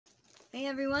Hey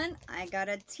everyone, I got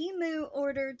a Temu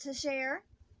order to share.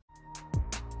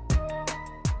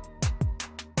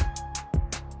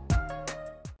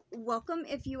 Welcome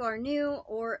if you are new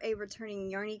or a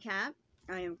returning Yarny Cat.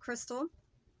 I am Crystal.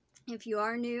 If you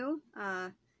are new,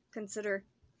 consider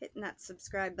hitting that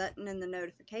subscribe button and the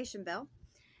notification bell.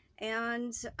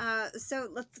 And so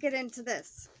let's get into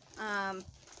this.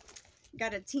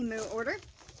 Got a Temu order,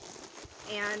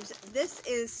 and this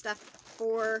is stuff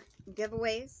for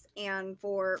giveaways and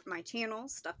for my channel,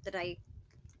 stuff that I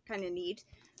kind of need.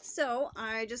 So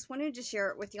I just wanted to share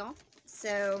it with y'all.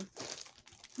 So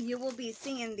you will be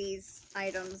seeing these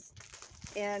items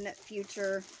in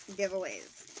future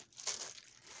giveaways.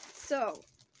 So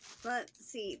let's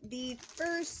see. The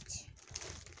first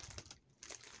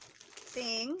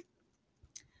thing,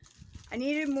 I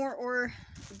needed more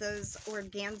those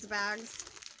organza bags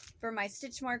for my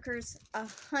stitch markers,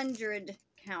 100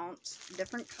 count,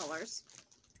 different colors.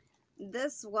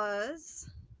 This was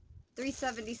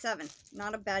 $3.77.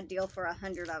 Not a bad deal for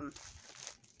 100 of them.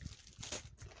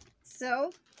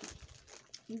 So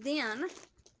then,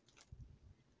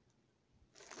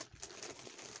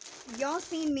 y'all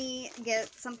seen me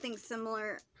get something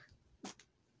similar.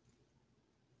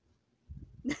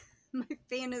 My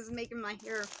fan is making my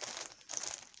hair.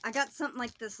 I got something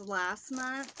like this last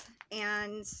month,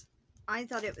 and I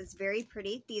thought it was very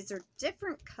pretty. These are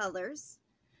different colors,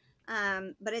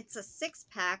 but it's a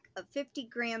 6-pack of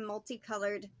 50-gram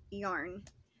multicolored yarn.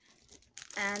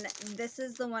 And this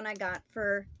is the one I got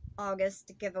for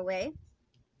August giveaway.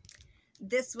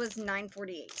 This was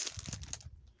 $9.48.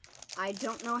 I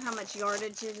don't know how much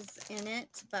yardage is in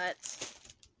it, but...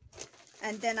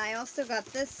 And then I also got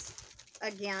this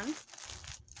again.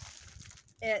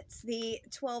 It's the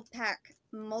 12-pack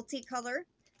multicolor,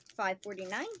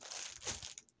 $5.49.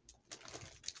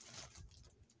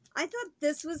 I thought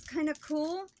this was kind of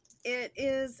cool. It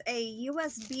is a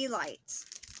USB light.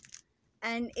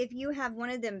 And if you have one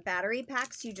of them battery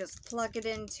packs, you just plug it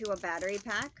into a battery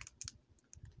pack.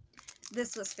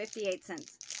 This was 58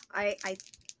 cents. I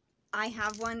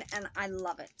have one and I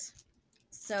love it.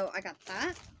 So I got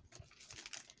that.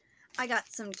 I got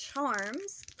some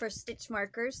charms for stitch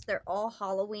markers. They're all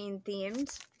Halloween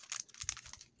themed.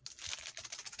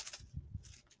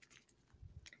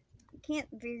 Can't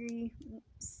really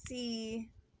see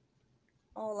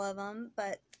all of them,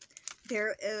 but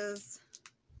there is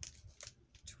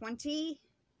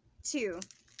 22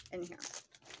 in here.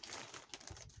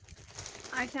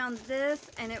 I found this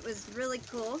and it was really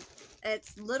cool.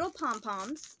 It's little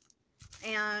pom-poms,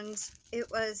 and it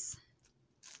was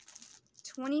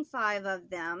 25 of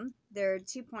them. They're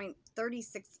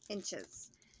 2.36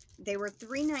 inches. They were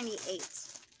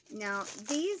 $3.98. Now,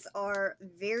 these are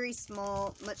very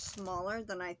small, much smaller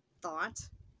than I thought,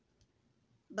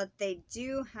 but they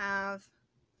do have,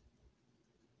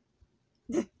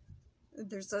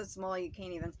 they're so small you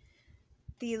can't even,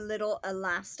 the little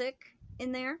elastic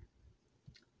in there,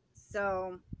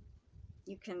 so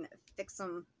you can fix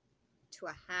them to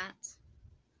a hat.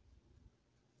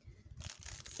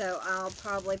 So I'll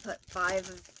probably put 5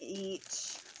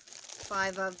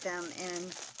 of them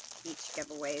in each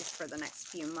giveaways for the next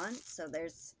few months. So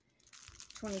there's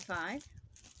 25.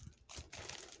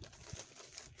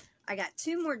 I got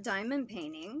 2 more diamond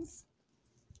paintings,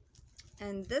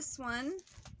 and this one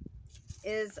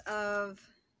is of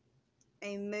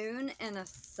a moon and a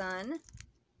sun.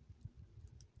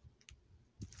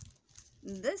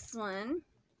 This one,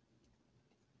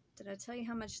 did I tell you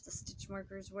how much the stitch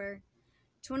markers were?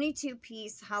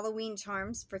 22-piece Halloween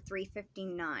charms for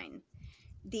 $3.59.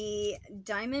 The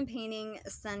diamond painting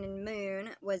sun and moon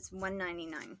was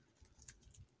 $1.99.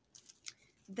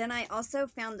 Then I also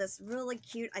found this really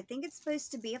cute, I think it's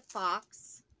supposed to be a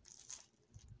fox.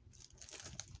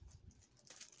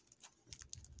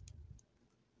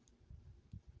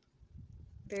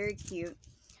 Very cute.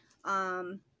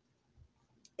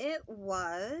 It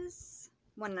was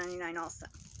 $1.99 also.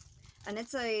 And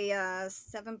it's a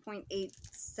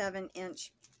 7.87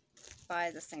 inch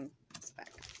by the same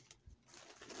spec.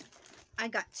 I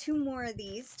got 2 more of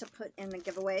these to put in the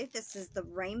giveaway. This is the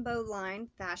Rainbow Line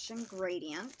Fashion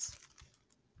Gradient.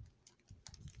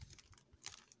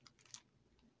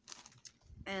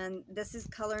 And this is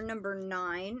color number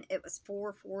 9. It was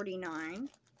 $4.49.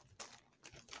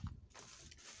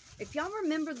 If y'all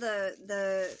remember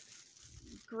the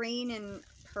green and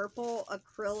purple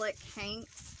acrylic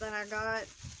hanks that I got,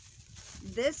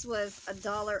 this was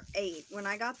 $1.08. When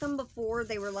I got them before,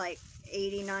 they were like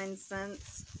 89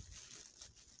 cents.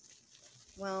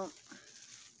 Well,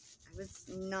 I was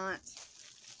not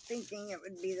thinking it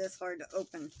would be this hard to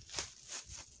open.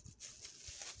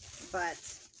 But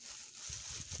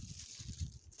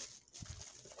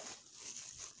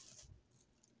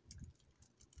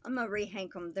I'm going to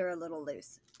rehank them. They're a little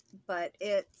loose. But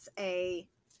it's a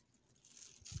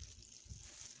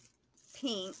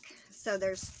pink. So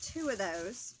there's 2 of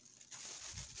those.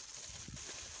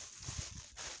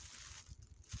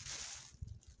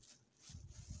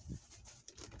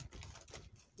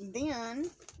 Then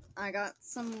I got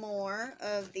some more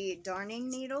of the darning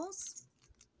needles.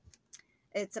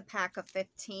 It's a pack of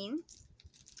 15.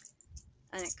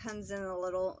 And it comes in a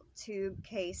little tube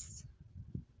case.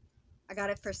 I got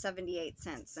it for 78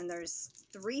 cents. And there's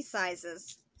 3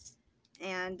 sizes.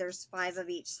 And there's 5 of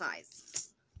each size.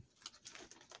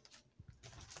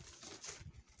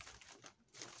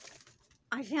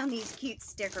 I found these cute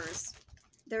stickers.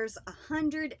 There's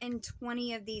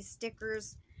 120 of these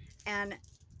stickers. And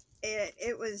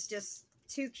it was just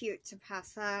too cute to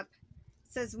pass up.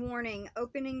 It says, warning,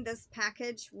 opening this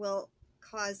package will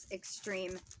cause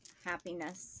extreme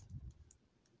happiness.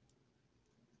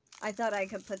 I thought I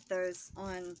could put those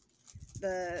on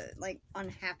the, like, on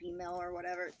Happy Mail or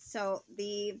whatever. So,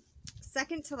 the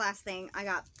second to last thing, I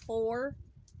got 4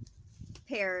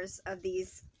 pairs of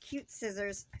these cute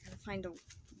scissors. I gotta find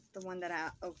the one that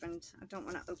I opened. I don't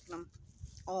want to open them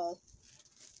all.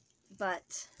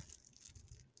 But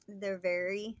they're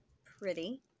very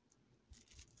pretty.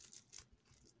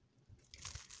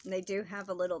 And they do have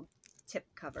a little tip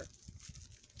cover.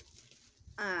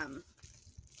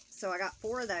 So I got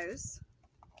 4 of those,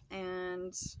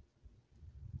 and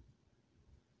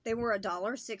they were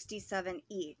 $1.67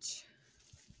 each.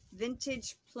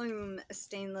 Vintage plume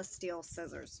stainless steel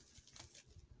scissors.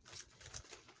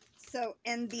 So,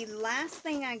 and the last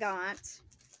thing I got,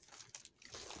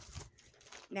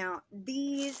 now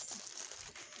these,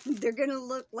 they're gonna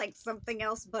look like something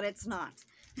else, but it's not.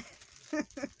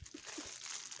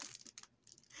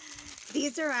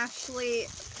 These are actually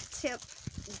tip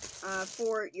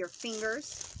for your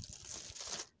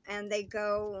fingers, and they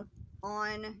go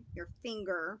on your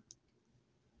fingers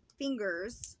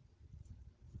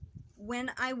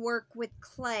when I work with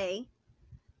clay,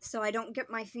 so I don't get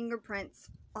my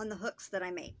fingerprints on the hooks that I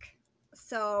make.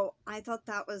 So I thought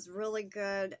that was really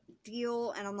good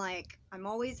deal, and I'm like, I'm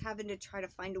always having to try to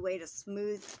find a way to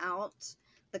smooth out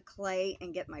the clay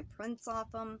and get my prints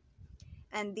off them.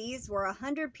 And these were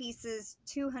 100 pieces,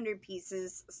 200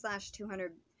 pieces, /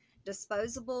 200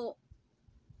 disposable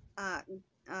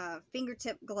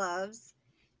fingertip gloves,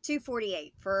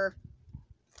 $2.48 for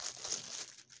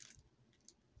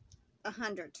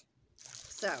 100.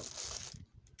 So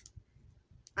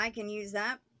I can use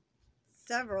that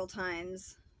several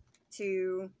times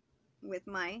with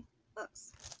my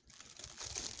hooks.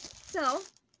 So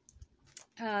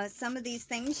some of these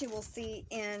things you will see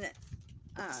in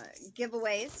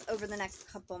giveaways over the next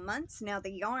couple months. Now the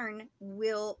yarn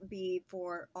will be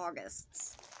for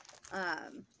August's.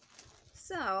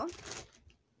 So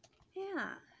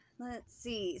yeah, let's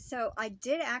see. So I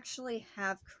did actually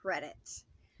have credit.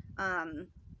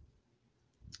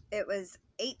 It was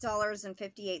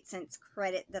 $8.58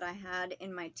 credit that I had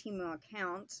in my Temu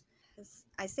account.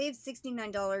 I saved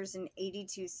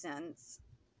 $69.82,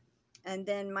 and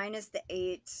then minus the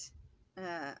 8,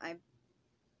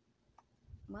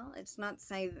 well, it's not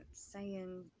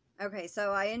saying, okay,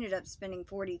 so I ended up spending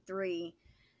 43,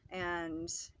 and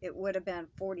it would have been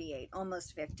 48,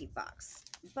 almost 50 bucks.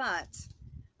 But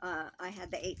I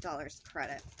had the $8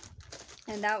 credit,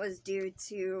 and that was due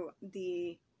to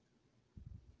the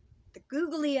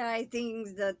googly eye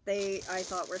things that I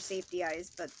thought were safety eyes,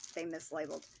 but they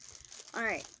mislabeled.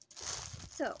 Alright,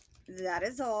 so that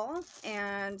is all,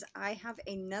 and I have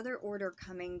another order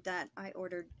coming that I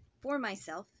ordered for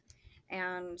myself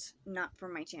and not for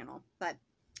my channel, but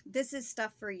this is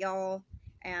stuff for y'all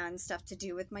and stuff to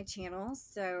do with my channel.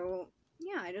 So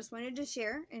yeah, I just wanted to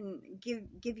share and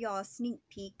give y'all a sneak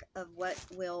peek of what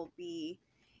will be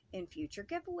in future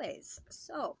giveaways.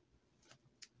 So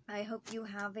I hope you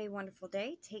have a wonderful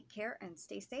day. Take care and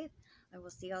stay safe. I will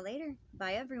see y'all later.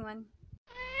 Bye, everyone.